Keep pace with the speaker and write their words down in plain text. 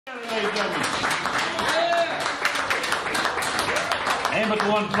ladies and gentlemen. Ain't but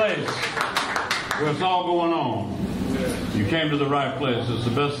one place where it's all going on. You came to the right place. It's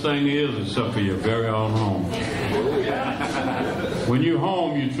the best thing is, except for your very own home. When you're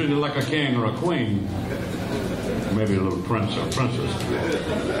home, you're treated like a king or a queen. Maybe a little prince or princess.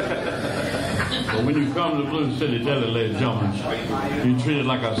 But when you come to Blue City Deli, ladies and gentlemen, you're treated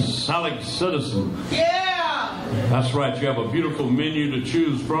like a solid citizen. Yeah! That's right. You have a beautiful menu to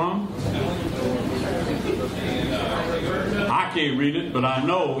choose from. I can't read it, but I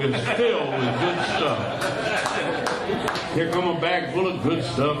know it's filled with good stuff. Here come a bag full of good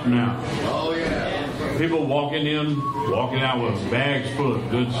stuff now. Oh, yeah. People walking out with bags full of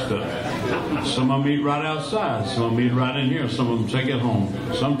good stuff. Some of them eat right outside. Some of them eat right in here. Some of them take it home.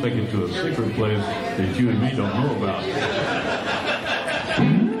 Some take it to a secret place that you and me don't know about.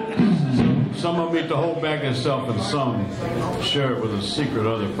 Some of them eat the whole bag themselves, and some share it with a secret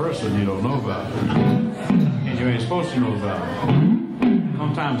other person you don't know about. And you ain't supposed to know about it.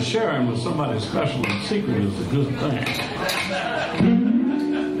 Sometimes sharing with somebody special and secret is a good thing.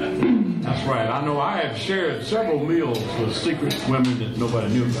 That's right. I know I have shared several meals with secret women that nobody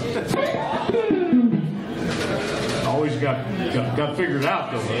knew about. Always got figured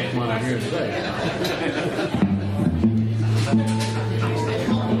out, though. That's what I'm here to say.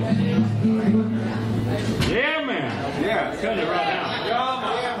 Yeah, man. Yeah, cut it right now.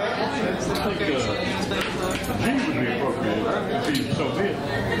 I think G would be appropriate. So be it.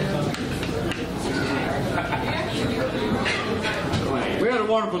 We had a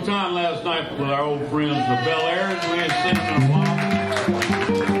wonderful time last night with our old friends, the Bel Airs. We ain't seen them in a while.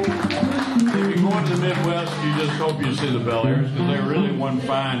 If you're going to the Midwest, you just hope you see the Bel Airs, because they're really one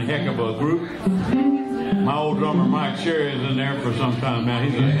fine heck of a group. My old drummer Mike Sherry is in there for some time now.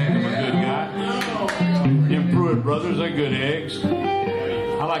 He's a heck of a good guy. Them Pruitt brothers, they're good eggs.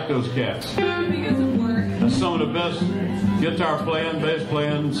 I like those cats. That's some of the best guitar playing, bass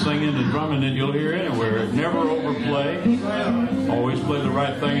playing, singing, and drumming that you'll hear anywhere. Never overplay. Always play the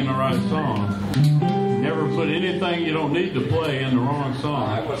right thing in the right song. Never put anything you don't need to play in the wrong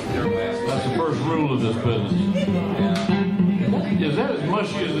song. That's the first rule of this business. Is that as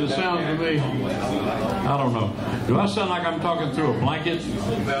mushy as it sounds to me? I don't know. Do I sound like I'm talking through a blanket?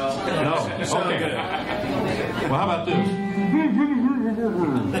 No. Okay. Well, how about this?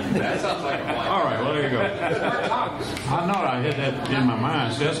 That sounds like a blanket. All right, well, there you go. I know I had that in my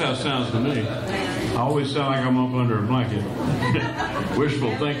mind. See, that's how it sounds to me. I always sound like I'm up under a blanket.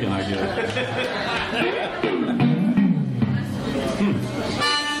 Wishful thinking, I guess.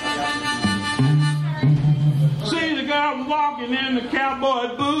 See the girl walking in the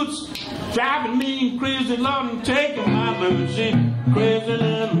cowboy boots, driving me crazy, Lord, and taking my loot. She crazy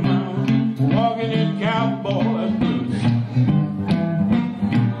little mama, walking in cowboy boots,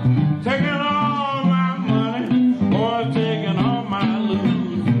 taking all my money, or taking all my loot.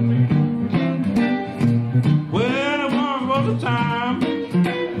 Well, it was a time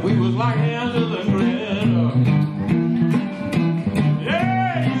we was like Hansel and Gretel.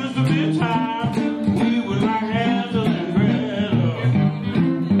 Yeah, it used to be a time we was like Hansel and Gretel.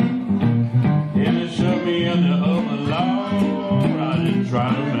 And it shoved me in the oven, Lord, I didn't try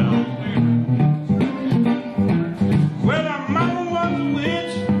to melt.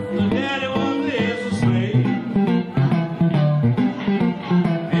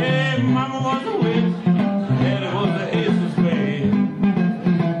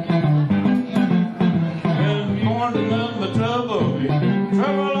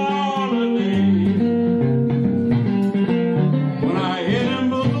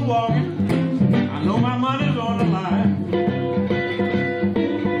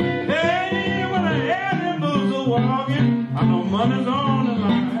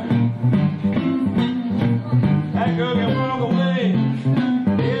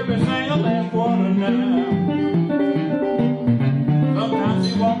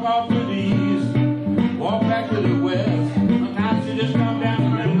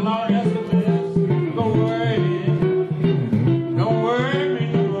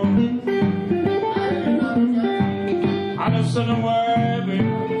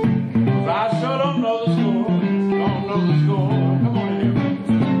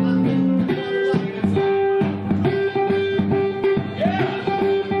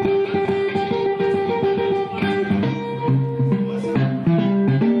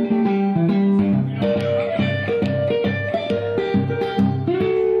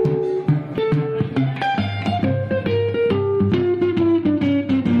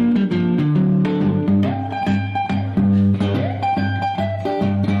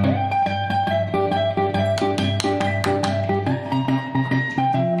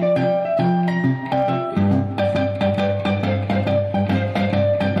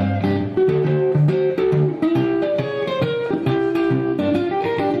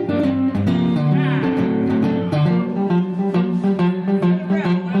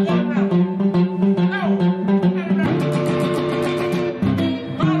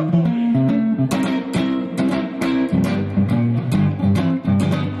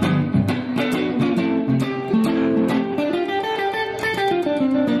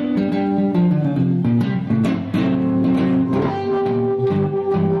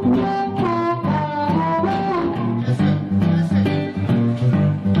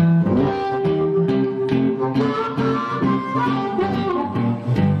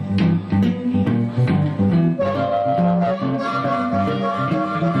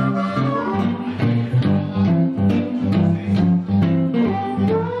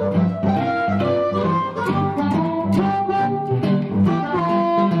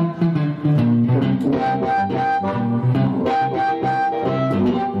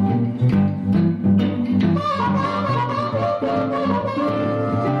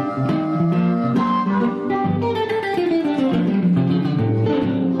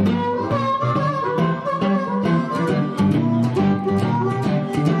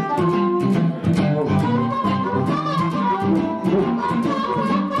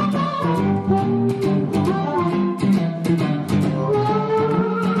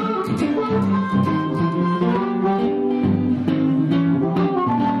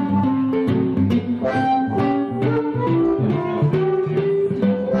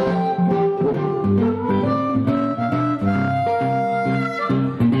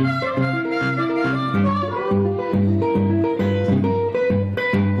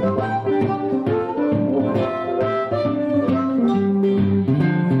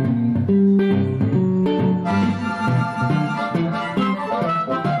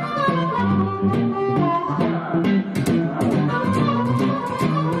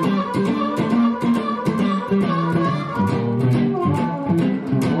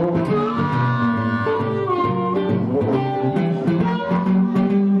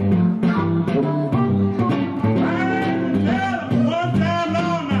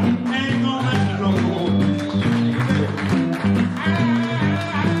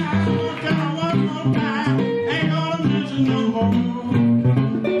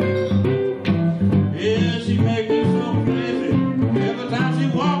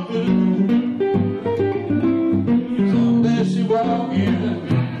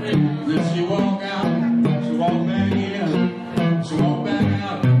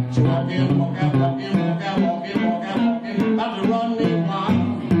 walking, walking, walking, walking, walking, walking, walking, about to run me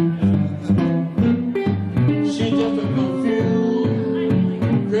wild. She's just a confused,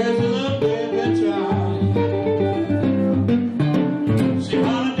 crazy little baby child. She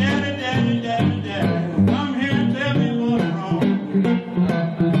hollered, daddy, daddy, daddy, daddy, come here and tell me what's wrong.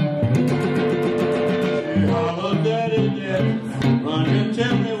 She hollered, daddy, daddy, run here and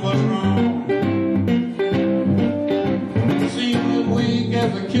tell me what's wrong. Seems as weak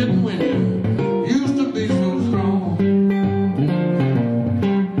as a kitten when you